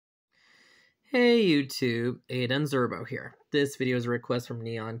Hey YouTube, Aiden Zerbo here. This video is a request from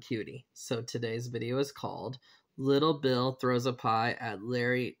Neon Cutie. So today's video is called Little Bill Throws a Pie at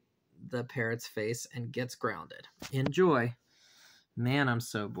Larry the Parrot's Face and Gets Grounded. Enjoy. Man, I'm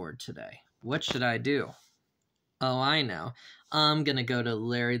so bored today. What should I do? Oh, I know. I'm gonna go to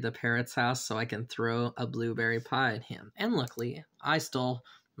Larry the Parrot's house so I can throw a blueberry pie at him. And luckily, I stole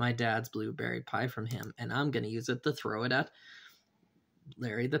my dad's blueberry pie from him, and I'm gonna use it to throw it at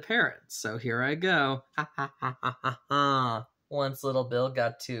Larry the Parrot. So here I go. Ha ha ha ha ha ha. Once Little Bill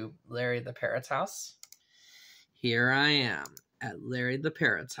got to Larry the Parrot's house, here I am at Larry the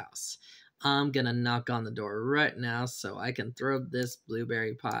Parrot's house. I'm gonna knock on the door right now so I can throw this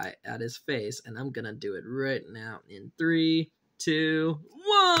blueberry pie at his face, and I'm gonna do it right now in 3, 2,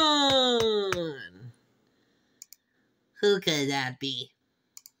 1. Who could that be?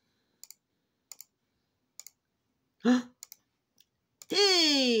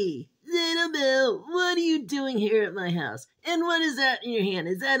 Hey, Little Bill, what are you doing here at my house? And what is that in your hand?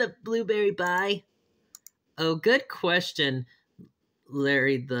 Is that a blueberry pie? Oh, good question,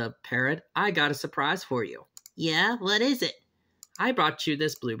 Larry the Parrot. I got a surprise for you. Yeah, what is it? I brought you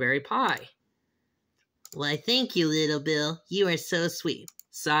this blueberry pie. Why, thank you, Little Bill. You are so sweet.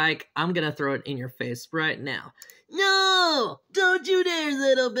 Psych, I'm gonna throw it in your face right now. No! Don't you dare,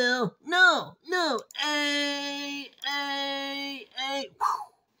 Little Bill! No! No! Ay!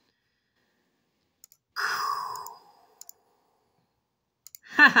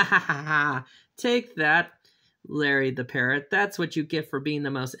 Ha ha ha ha ha! Take that, Larry the Parrot. That's what you get for being the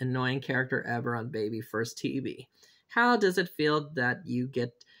most annoying character ever on Baby First TV. How does it feel that you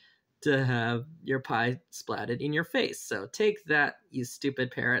get to have your pie splatted in your face? So take that, you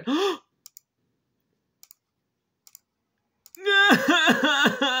stupid parrot.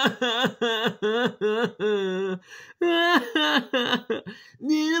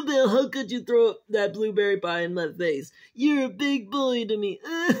 Little Bill, how could you throw that blueberry pie in my face? You're a big bully to me.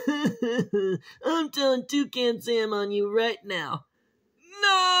 I'm telling Toucan Sam on you right now.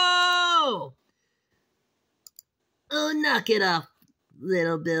 No! Oh, knock it off,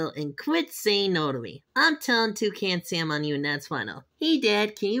 Little Bill, and quit saying no to me. I'm telling Toucan Sam on you, and that's final. Hey,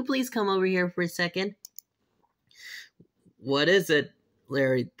 Dad, can you please come over here for a second? What is it,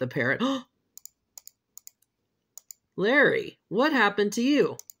 Larry the Parrot? Larry, what happened to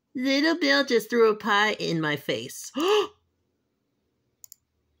you? Little Bill just threw a pie in my face.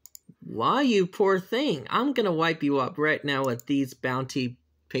 Why, you poor thing. I'm gonna wipe you up right now with these bounty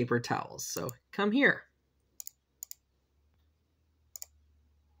paper towels. So come here.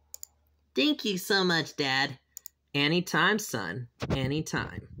 Thank you so much, Dad. Anytime, son.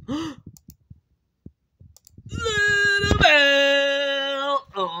 Anytime. Little Bill!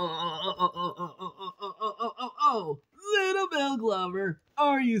 Oh, Little Bill Glover,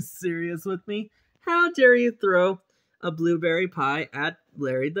 are you serious with me? How dare you throw a blueberry pie at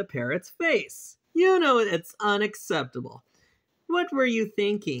Larry the Parrot's face? You know it's unacceptable. What were you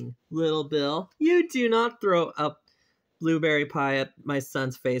thinking, Little Bill? You do not throw a blueberry pie at my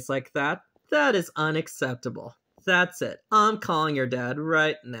son's face like that. That is unacceptable. That's it. I'm calling your dad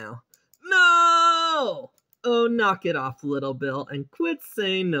right now. No! Oh, knock it off, Little Bill, and quit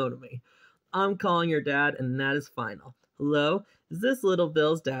saying no to me. I'm calling your dad, and that is final. Hello? Is this Little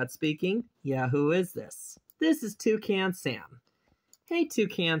Bill's dad speaking? Yeah, who is this? This is Toucan Sam. Hey,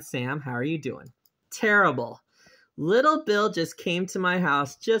 Toucan Sam, how are you doing? Terrible. Little Bill just came to my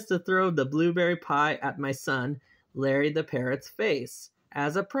house just to throw the blueberry pie at my son, Larry the Parrot's face,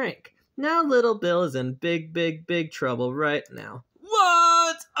 as a prank. Now Little Bill is in big trouble right now.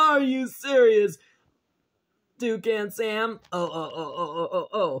 What? Are you serious? Toucan Sam?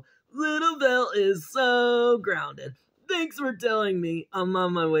 Oh. Little Bill is so grounded. Thanks for telling me. I'm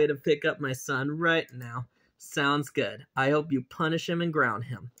on my way to pick up my son right now. Sounds good. I hope you punish him and ground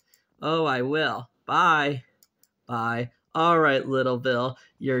him. Oh, I will. Bye. Bye. All right, Little Bill.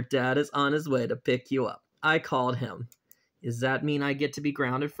 Your dad is on his way to pick you up. I called him. Does that mean I get to be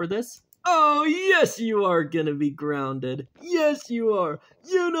grounded for this? Oh, yes, you are gonna be grounded. Yes, you are.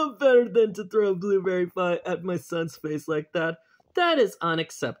 You know better than to throw a blueberry pie at my son's face like that. That is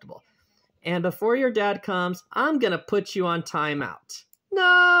unacceptable. And before your dad comes, I'm gonna put you on timeout.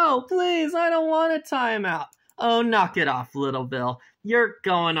 No, please, I don't want a timeout. Oh, knock it off, Little Bill. You're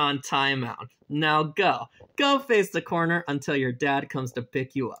going on timeout. Now go. Go face the corner until your dad comes to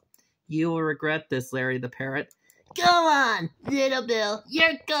pick you up. You will regret this, Larry the Parrot. Go on, Little Bill.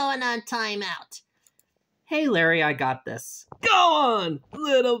 You're going on timeout. Hey, Larry, I got this. Go on,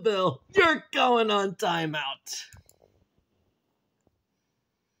 Little Bill. You're going on timeout.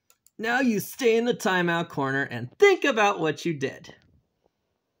 Now you stay in the timeout corner and think about what you did.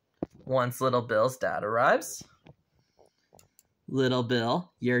 Once Little Bill's dad arrives. Little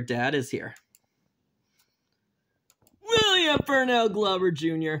Bill, your dad is here. William Burnell Glover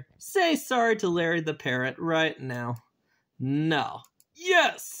Jr., say sorry to Larry the Parrot right now. No.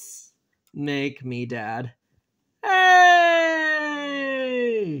 Yes! Make me dad. Hey!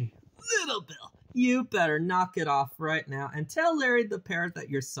 Little Bill, you better knock it off right now and tell Larry the Parrot that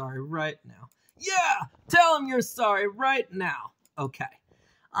you're sorry right now. Yeah! Tell him you're sorry right now. Okay.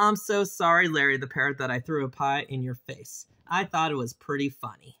 I'm so sorry, Larry the Parrot, that I threw a pie in your face. I thought it was pretty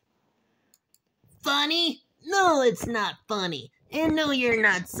funny. Funny? No, it's not funny. And no, you're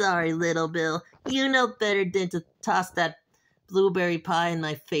not sorry, Little Bill. You know better than to toss that blueberry pie in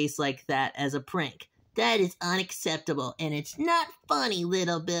my face like that as a prank. That is unacceptable, and it's not funny,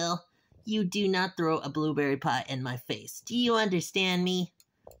 Little Bill. You do not throw a blueberry pie in my face. Do you understand me?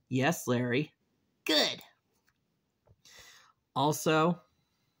 Yes, Larry. Good. Also,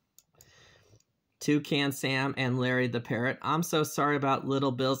 Toucan Sam and Larry the Parrot, I'm so sorry about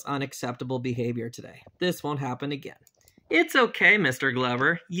Little Bill's unacceptable behavior today. This won't happen again. It's okay, Mr.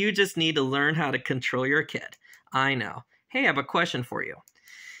 Glover. You just need to learn how to control your kid. I know. Hey, I have a question for you.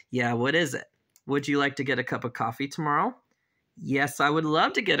 Yeah, what is it? Would you like to get a cup of coffee tomorrow? Yes, I would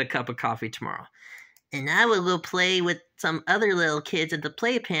love to get a cup of coffee tomorrow. And I will go play with some other little kids at the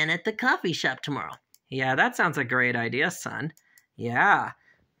playpen at the coffee shop tomorrow. Yeah, that sounds like a great idea, son. Yeah.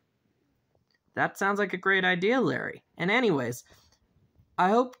 That sounds like a great idea, Larry. And anyways, I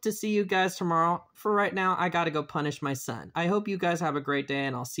hope to see you guys tomorrow. For right now, I gotta go punish my son. I hope you guys have a great day,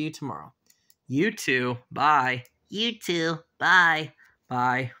 and I'll see you tomorrow. You too. Bye. You too. Bye.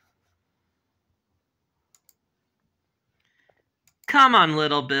 Bye. Come on,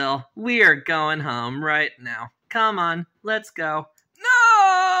 Little Bill. We are going home right now. Come on, let's go.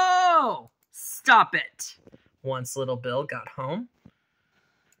 No! Stop it. Once Little Bill got home.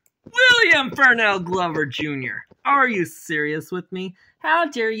 William Burnell Glover Jr., are you serious with me? How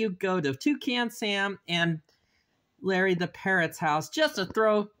dare you go to Toucan Sam and Larry the Parrot's house just to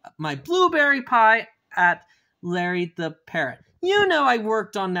throw my blueberry pie at Larry the Parrot? You know I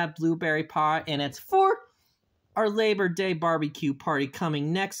worked on that blueberry pie, and it's for our Labor Day barbecue party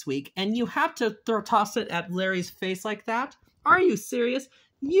coming next week, and you have to toss it at Larry's face like that? Are you serious?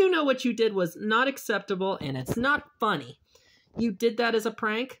 You know what you did was not acceptable, and it's not funny. You did that as a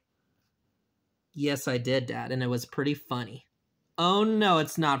prank? Yes, I did, Dad, and it was pretty funny. Oh, no,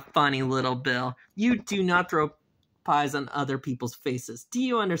 it's not funny, Little Bill. You do not throw pies on other people's faces. Do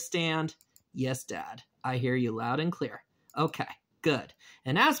you understand? Yes, Dad. I hear you loud and clear. Okay, good.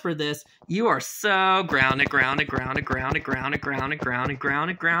 And as for this, you are so grounded for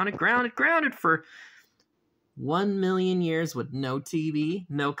 1,000,000 years with no TV,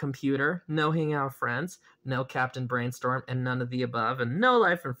 no computer, no hanging out with friends, no Captain Brainstorm, and none of the above, and no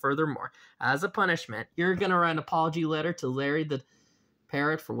life, and furthermore, as a punishment, you're going to write an apology letter to Larry the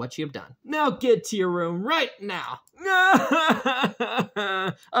Parrot for what you have done. Now get to your room right now.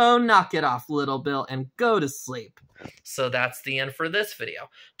 Oh, knock it off, Little Bill, and go to sleep. So that's the end for this video.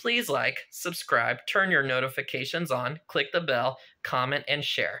 Please like, subscribe, turn your notifications on, click the bell, comment, and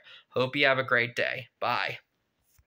share. Hope you have a great day. Bye.